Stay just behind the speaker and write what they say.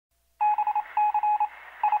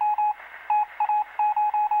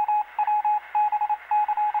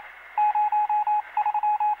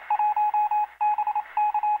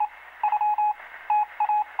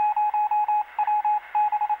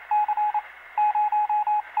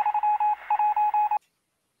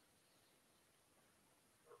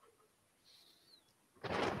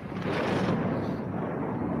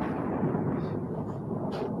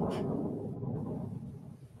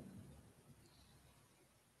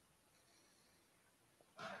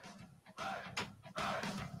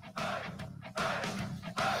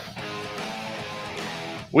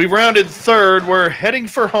We've rounded third. We're heading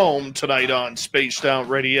for home tonight on Spaced Out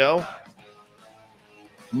Radio.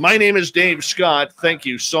 My name is Dave Scott. Thank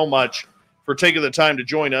you so much for taking the time to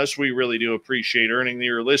join us. We really do appreciate earning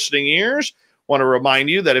your listening ears. Want to remind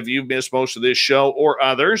you that if you've missed most of this show or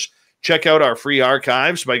others, check out our free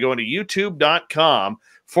archives by going to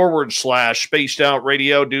youtube.com/Spaced Out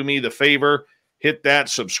Radio. Do me the favor, hit that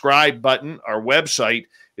subscribe button. Our website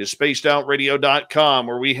is spacedoutradio.com,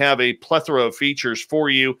 where we have a plethora of features for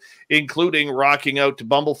you, including rocking out to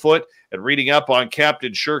Bumblefoot and reading up on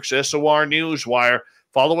Captain Shirk's SOR Newswire.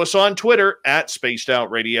 Follow us on Twitter at Spaced Out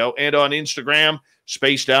Radio and on Instagram,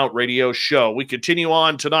 Spaced Out Radio Show. We continue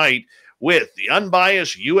on tonight with the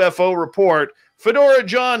Unbiased UFO Report. Fedora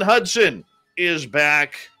Jon Hudson is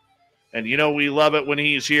back. And you know we love it when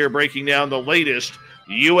he's here breaking down the latest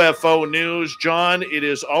UFO news. John, it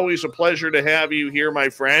is always a pleasure to have you here, my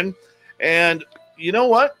friend. And you know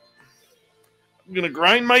what? I'm going to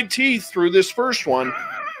grind my teeth through this first one.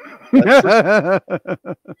 I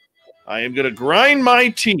am going to grind my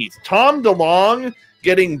teeth. Tom DeLonge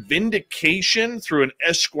getting vindication through an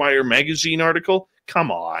Esquire magazine article?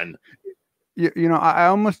 Come on. You know, I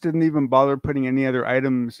almost didn't even bother putting any other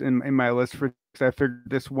items in my list because I figured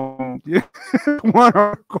this one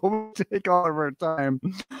article would take all of our time.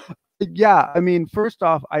 Yeah, I mean, first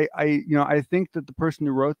off, I think that the person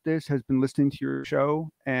who wrote this has been listening to your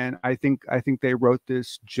show, and I think they wrote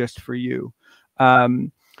this just for you.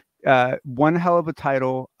 One hell of a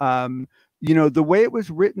title. You know, the way it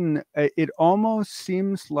was written, it almost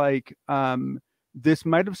seems like this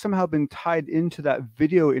might have somehow been tied into that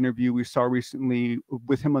video interview we saw recently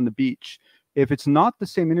with him on the beach. If it's not the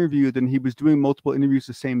same interview, then he was doing multiple interviews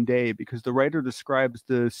the same day, because the writer describes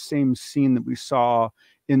the same scene that we saw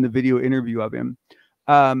in the video interview of him.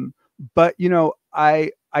 But you know,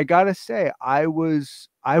 I gotta say, I was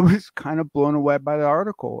kind of blown away by the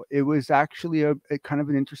article. It was actually a kind of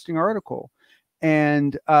an interesting article,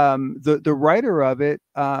 and the writer of it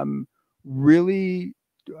really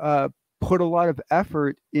put a lot of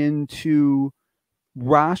effort into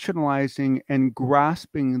rationalizing and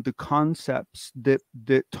grasping the concepts that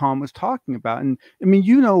Tom was talking about. And I mean,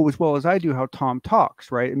 you know as well as I do how Tom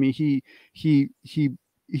talks, right? I mean, he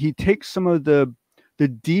takes some of the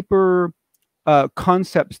deeper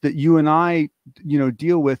concepts that you and I, you know,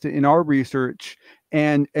 deal with in our research,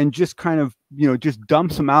 and just kind of, you know, just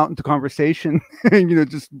dumps them out into conversation, and, you know,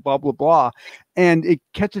 just blah blah blah, and it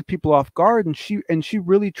catches people off guard. And she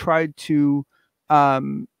really tried to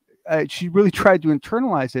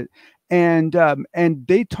internalize it. And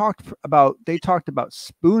they talked about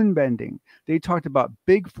spoon bending. They talked about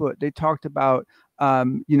Bigfoot. They talked about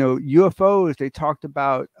you know, UFOs. They talked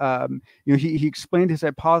about you know, he explained his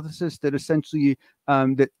hypothesis that essentially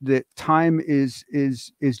that time is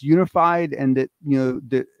unified, and that, you know,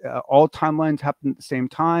 that all timelines happen at the same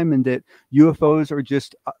time, and that UFOs are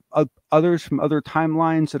just others from other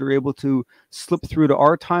timelines that are able to slip through to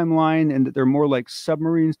our timeline, and that they're more like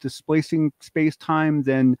submarines displacing space-time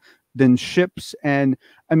than ships. And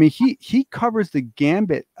I mean, he covers the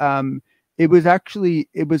gambit.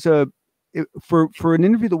 For an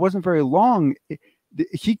interview that wasn't very long,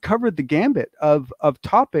 he covered the gambit of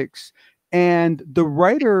topics, and the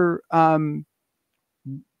writer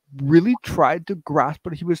really tried to grasp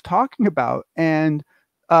what he was talking about. And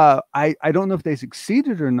I don't know if they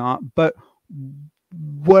succeeded or not, but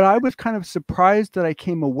what I was kind of surprised that I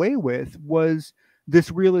came away with was this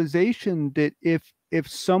realization that if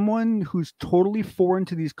someone who's totally foreign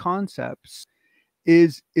to these concepts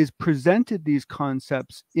is presented these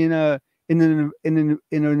concepts in an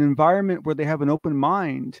environment where they have an open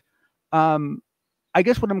mind, I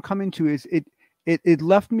guess what I'm coming to is it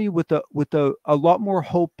left me with a lot more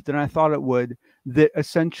hope than I thought it would, that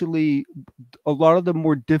essentially a lot of the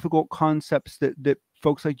more difficult concepts that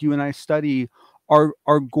folks like you and I study are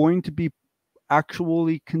going to be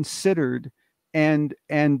actually considered, and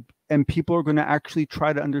people are going to actually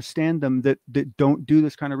try to understand them that don't do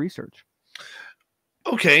this kind of research.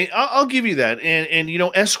 Okay, I'll give you that. And you know,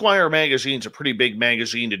 Esquire magazine's a pretty big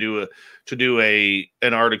magazine to do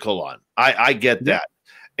an article on. I get that.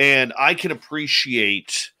 And I can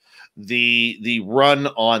appreciate the run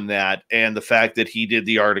on that, and the fact that he did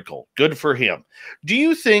the article. Good for him. Do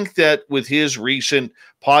you think that with his recent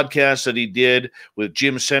podcast that he did with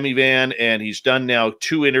Jim Semivan, and he's done now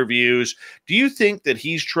 2 interviews, do you think that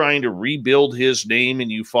he's trying to rebuild his name in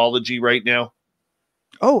ufology right now?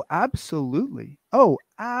 Oh, absolutely. Oh,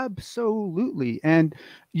 absolutely. And,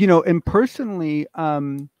 you know, and personally,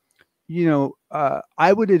 you know,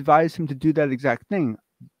 I would advise him to do that exact thing.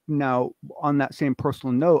 Now, on that same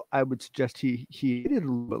personal note, I would suggest he did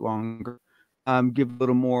a little bit longer, give a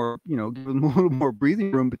little more, give them a little more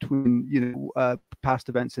breathing room between, past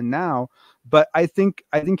events and now. But I think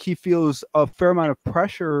he feels a fair amount of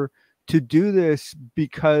pressure to do this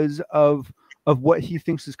because of what he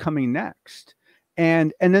thinks is coming next.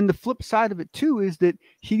 And then the flip side of it too is that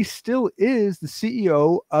he still is the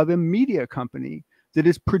CEO of a media company that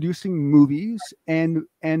is producing movies and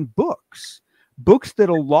books that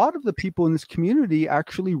a lot of the people in this community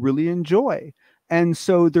actually really enjoy. And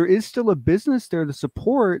so there is still a business there to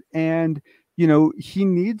support, and he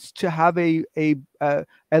needs to have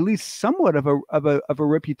at least somewhat of a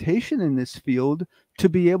reputation in this field to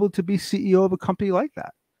be able to be CEO of a company like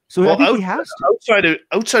that. So I think he has to.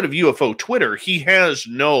 Outside of UFO Twitter, he has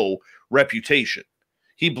no reputation.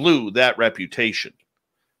 He blew that reputation.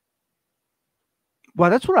 Well,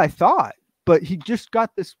 that's what I thought, but he just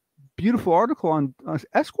got this beautiful article on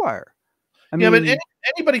Esquire. I mean, but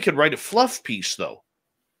anybody could write a fluff piece, though.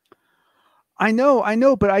 I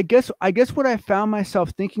know, but I guess what I found myself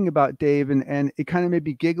thinking about, Dave, and it kind of made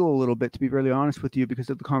me giggle a little bit, to be really honest with you, because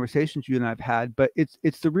of the conversations you and I've had. But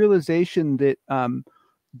it's the realization that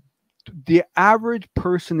the average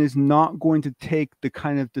person is not going to take the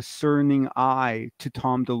kind of discerning eye to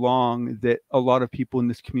Tom DeLonge that a lot of people in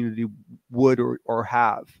this community would or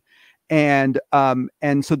have. And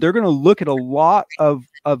so they're going to look at a lot of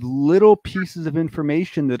little pieces of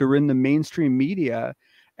information that are in the mainstream media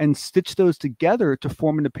and stitch those together to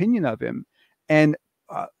form an opinion of him. And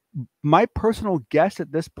my personal guess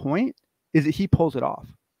at this point is that he pulls it off.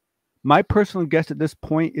 My personal guess at this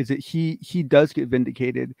point is that he does get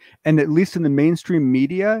vindicated, and at least in the mainstream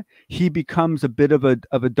media, he becomes a bit of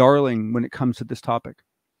a darling when it comes to this topic.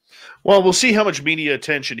 Well, we'll see how much media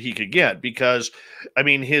attention he could get, because, I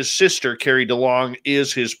mean, his sister, Carrie DeLong,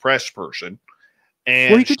 is his press person.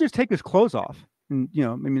 And he could just take his clothes off. And,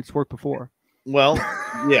 I mean, it's worked before. Well,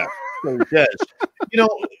 yeah, it does.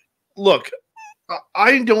 Look,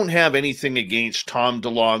 I don't have anything against Tom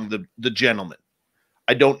DeLonge, the gentleman.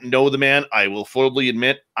 I don't know the man. I will fully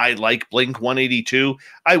admit I like Blink-182.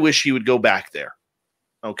 I wish he would go back there.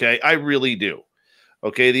 Okay, I really do.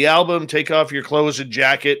 Okay, the album Take Off Your Clothes and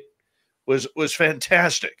Jacket was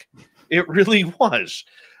fantastic. It really was.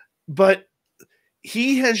 But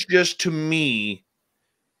he has just, to me,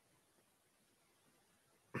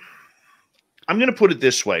 I'm going to put it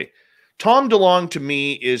this way. Tom DeLonge, to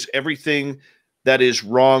me, is everything that is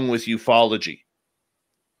wrong with ufology.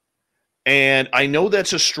 And I know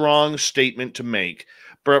that's a strong statement to make,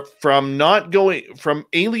 but from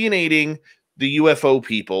alienating the UFO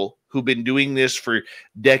people who've been doing this for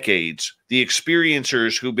decades, the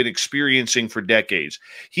experiencers who've been experiencing for decades,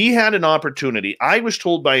 he had an opportunity. I was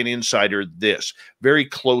told by an insider this, very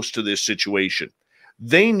close to this situation.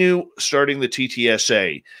 They knew, starting the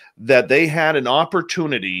TTSA, that they had an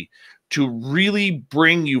opportunity to really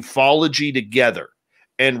bring ufology together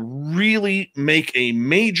and really make a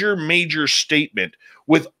major statement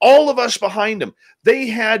with all of us behind them. They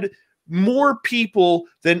had more people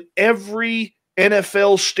than every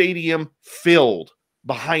NFL stadium filled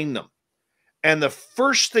behind them. And the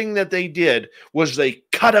first thing that they did was they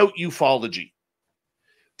cut out ufology.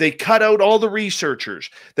 They cut out all the researchers.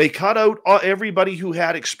 They cut out everybody who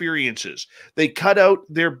had experiences. They cut out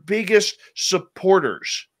their biggest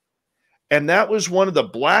supporters. And that was one of the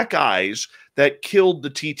black eyes that killed the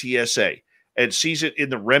TTSA, and sees it in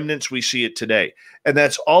the remnants we see it today. And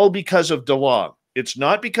that's all because of DeLonge. It's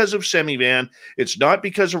not because of Semivan. It's not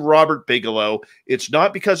because of Robert Bigelow. It's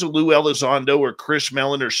not because of Lou Elizondo or Chris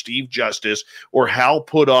Mellon or Steve Justice or Hal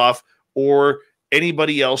Puthoff or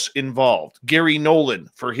anybody else involved. Gary Nolan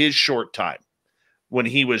for his short time when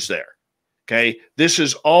he was there. Okay, this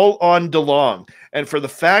is all on DeLonge. And for the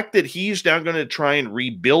fact that he's now going to try and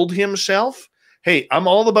rebuild himself, hey, I'm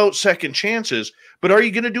all about second chances, but are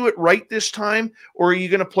you going to do it right this time, or are you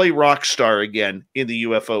going to play rock star again in the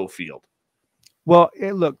UFO field? Well,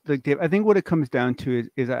 look, Dave, I think what it comes down to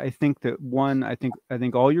is I think that one, I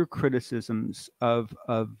think all your criticisms of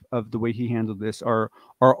the way he handled this are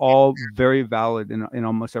all very valid in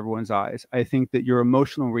almost everyone's eyes. I think that your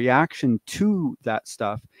emotional reaction to that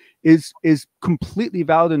stuff is completely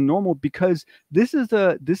valid and normal, because this is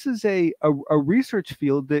a research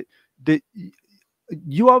field that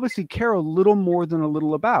you obviously care a little more than a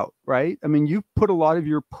little about, right? I mean, you've put a lot of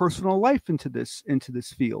your personal life into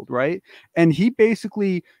this field, right? And he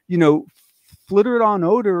basically, flittered on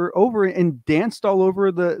over and danced all over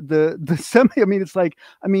the semi. I mean, it's like,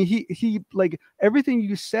 I mean, he like everything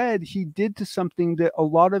you said, he did to something that a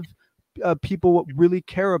lot of people really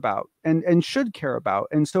care about and should care about.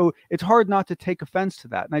 And so it's hard not to take offense to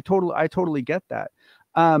that. And I totally get that.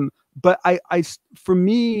 but for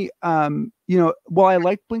me, you know, while I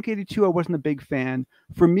liked Blink-182, I wasn't a big fan.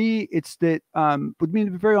 For me, it's that, with me,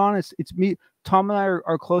 to be very honest, it's me. Tom and I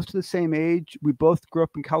are close to the same age. We both grew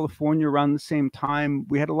up in California around the same time.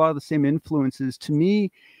 We had a lot of the same influences. To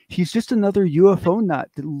me, he's just another UFO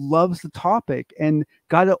nut that loves the topic and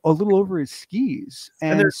got a little over his skis.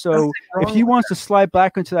 And so if he wants to slide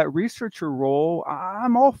back into that researcher role,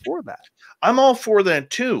 I'm all for that. I'm all for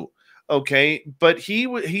that too. Okay. But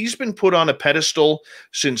he's been put on a pedestal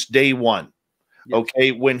since day one. Yes.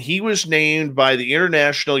 Okay, when he was named by the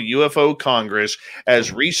International UFO Congress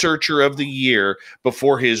as Researcher of the Year,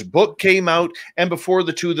 before his book came out and before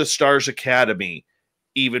the To the Stars Academy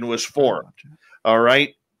even was formed. All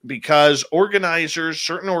right, because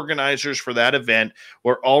certain organizers for that event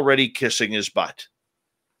were already kissing his butt.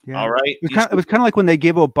 Yeah. All right, it was kind of like when they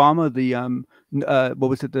gave Obama the what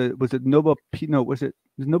was it, was it Nobel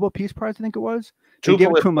Peace Prize, I think it was. They gave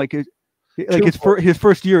it to him like his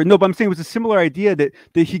first year. No, but I'm saying it was a similar idea that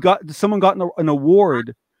someone got an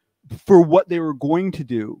award for what they were going to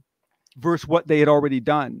do versus what they had already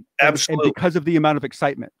done. Absolutely. And because of the amount of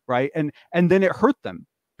excitement, right? And then it hurt them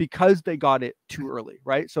because they got it too early,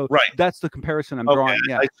 right? So that's the comparison I'm drawing.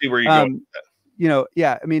 Yeah, I see where you're going with that. You know,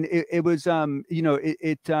 yeah, I mean, it was, you know,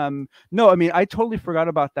 no, I mean, I totally forgot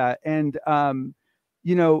about that. And,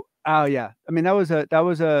 you know, yeah, I mean,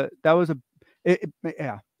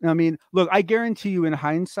 yeah. I mean, look, I guarantee you in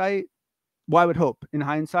hindsight, well, I would hope in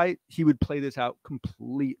hindsight, he would play this out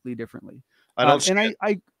completely differently. I don't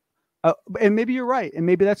and maybe you're right. And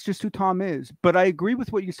maybe that's just who Tom is. But I agree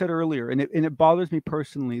with what you said earlier. And it bothers me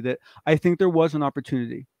personally that I think there was an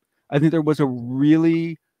opportunity. I think there was a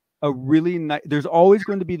really nice, there's always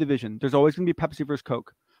going to be division. There's always going to be Pepsi versus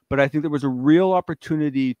Coke. But I think there was a real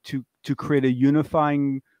opportunity to create a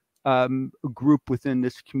unifying group within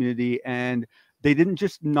this community, and they didn't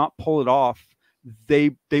just not pull it off.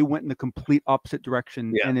 They went in the complete opposite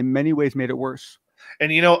direction, and in many ways made it worse.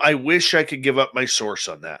 And you know, I wish I could give up my source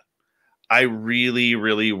on that. I really,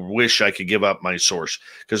 really wish I could give up my source,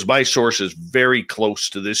 because my source is very close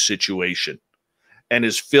to this situation and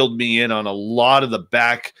has filled me in on a lot of the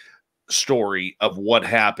back story of what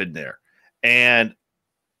happened there. And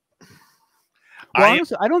well,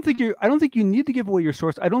 honestly, I don't think you need to give away your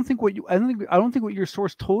source. I don't think what your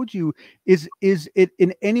source told you is it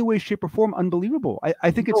in any way, shape, or form unbelievable.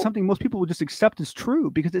 I think it's something most people will just accept as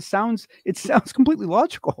true because it sounds completely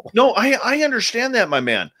logical. No, I understand that, my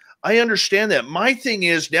man. I understand that. My thing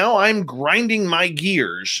is, now I'm grinding my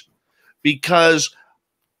gears because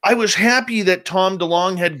I was happy that Tom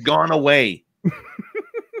DeLonge had gone away.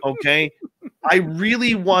 Okay. I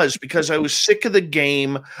really was, because I was sick of the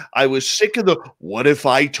game. I was sick of the "what if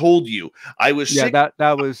I told you." I was sick.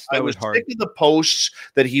 That was hard. Sick of the posts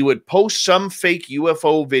that he would post some fake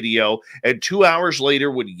UFO video and 2 hours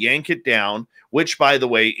later would yank it down, which, by the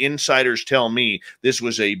way, insiders tell me this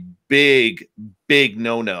was a big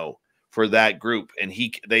no-no for that group. And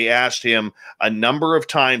they asked him a number of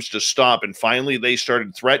times to stop, and finally they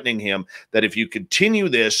started threatening him that if you continue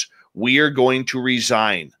this, we are going to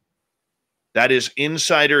resign. That is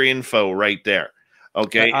insider info right there.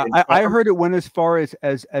 Okay. I heard it went as far as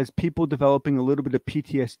people developing a little bit of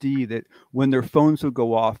PTSD, that when their phones would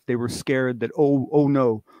go off, they were scared that, oh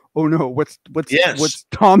no, what's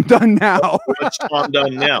Tom done now? What's Tom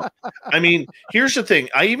done now? I mean, here's the thing.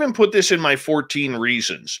 I even put this in my 14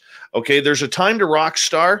 reasons. Okay. There's a time to rock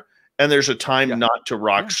star and there's a time not to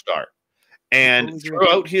rock star. And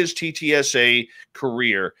throughout his TTSA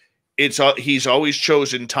career, he's always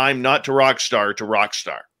chosen time not to rock star,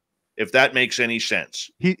 if that makes any sense.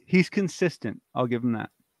 He's consistent. I'll give him that.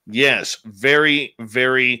 Yes, very,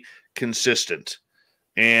 very consistent.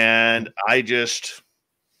 And I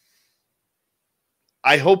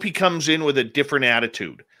hope he comes in with a different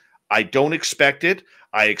attitude. I don't expect it.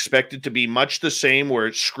 I expect it to be much the same, where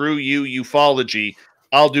it's screw you, ufology.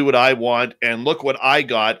 I'll do what I want, and look what I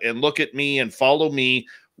got, and look at me and follow me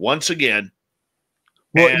once again.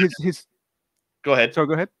 Well, go ahead. So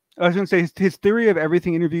go ahead. I was going to say his theory of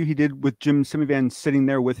everything interview he did with Jim Semivan sitting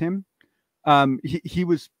there with him.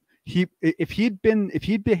 If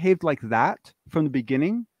he'd behaved like that from the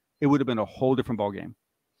beginning, it would have been a whole different ballgame.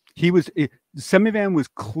 Semivan was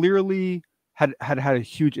clearly had a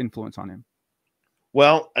huge influence on him.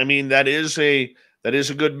 Well, I mean, that is a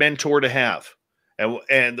good mentor to have.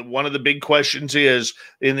 And one of the big questions is,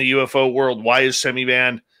 in the UFO world, why is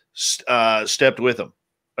Semivan stepped with him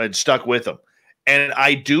and stuck with him? And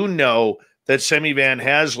I do know that Semivan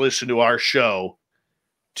has listened to our show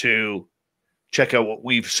to check out what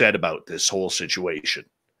we've said about this whole situation.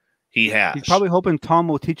 He has. He's probably hoping Tom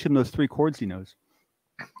will teach him those 3 chords he knows.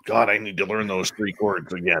 God, I need to learn those 3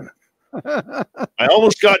 chords again. I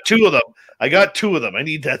almost got 2 of them. I got 2 of them. I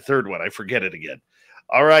need that third one. I forget it again.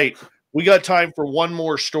 All right. We got time for one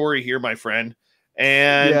more story here, my friend.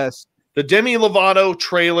 And yes, the Demi Lovato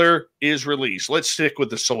trailer is released. Let's stick with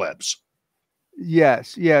the celebs.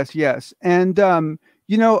 yes. And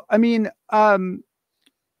you know, I mean, I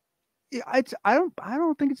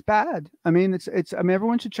don't think it's bad. I mean, I mean,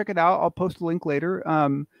 everyone should check it out. I'll post a link later.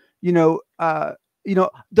 You know,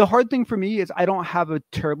 the hard thing for me is I don't have a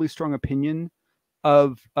terribly strong opinion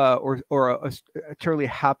of or a terribly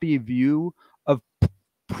happy view of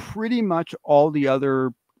pretty much all the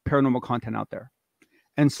other paranormal content out there.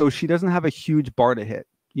 And so she doesn't have a huge bar to hit,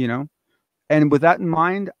 you know? And with that in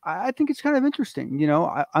mind, I think it's kind of interesting. You know,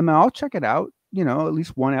 I mean, I'll check it out, you know, at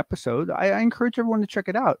least one episode. I encourage everyone to check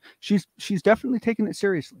it out. She's definitely taking it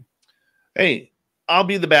seriously. Hey, I'll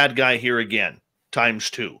be the bad guy here again,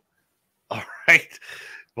 ×2. All right.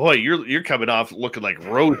 Boy, you're coming off looking like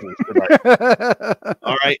roses tonight.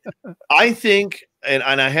 All right. I think, and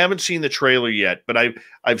I haven't seen the trailer yet, but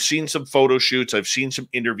I've seen some photo shoots, I've seen some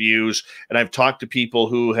interviews, and I've talked to people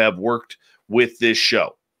who have worked with this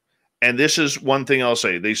show. And this is one thing I'll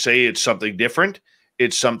say. They say it's something different.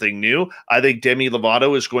 It's something new. I think Demi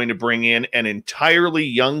Lovato is going to bring in an entirely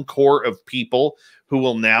young core of people who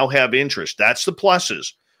will now have interest. That's the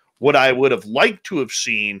pluses. What I would have liked to have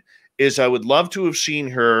seen is I would love to have seen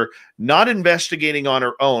her not investigating on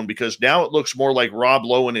her own, because now it looks more like Rob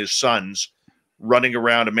Lowe and his sons running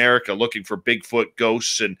around America looking for Bigfoot,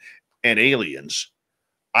 ghosts, and aliens.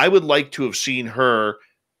 I would like to have seen her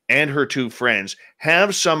and her 2 friends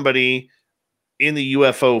have somebody in the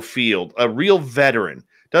UFO field, a real veteran,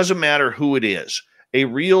 doesn't matter who it is, a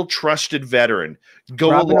real trusted veteran.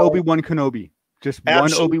 Grab an Obi-Wan Kenobi. Just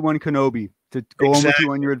one Obi-Wan Kenobi to go on with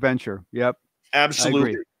you on your adventure. Yep.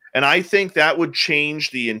 Absolutely. And I think that would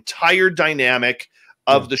change the entire dynamic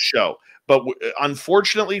of the show. But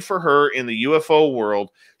unfortunately for her, in the UFO world,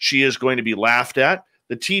 she is going to be laughed at.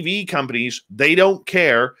 The TV companies, they don't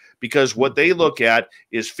care, because what they look at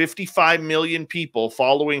is 55 million people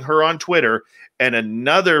following her on Twitter and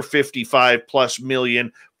another 55 plus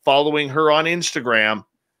million following her on Instagram.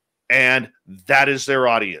 And that is their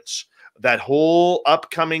audience. That whole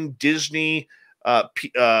upcoming Disney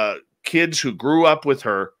kids who grew up with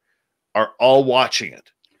her are all watching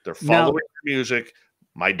it. They're following her music.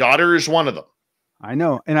 My daughter is one of them. I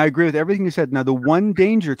know. And I agree with everything you said. Now, the one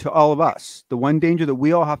danger to all of us, the one danger that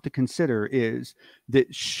we all have to consider is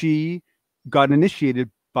that she got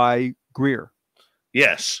initiated by Greer.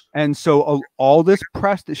 Yes. And so all this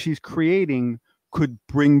press that she's creating could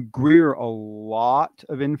bring Greer a lot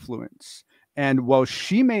of influence. And while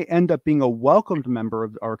she may end up being a welcomed member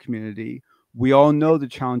of our community, we all know the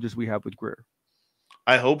challenges we have with Greer.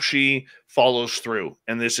 I hope she follows through,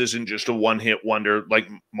 and this isn't just a one-hit wonder like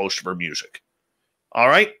most of her music. All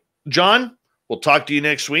right, John, we'll talk to you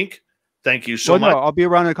next week. Thank you so much. I'll be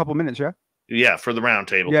around in a couple minutes, yeah? Yeah, for the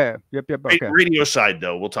roundtable. Yeah, yep. Okay. Radio side,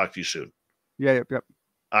 though, we'll talk to you soon. Yeah, yep.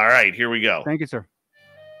 All right, here we go. Thank you, sir.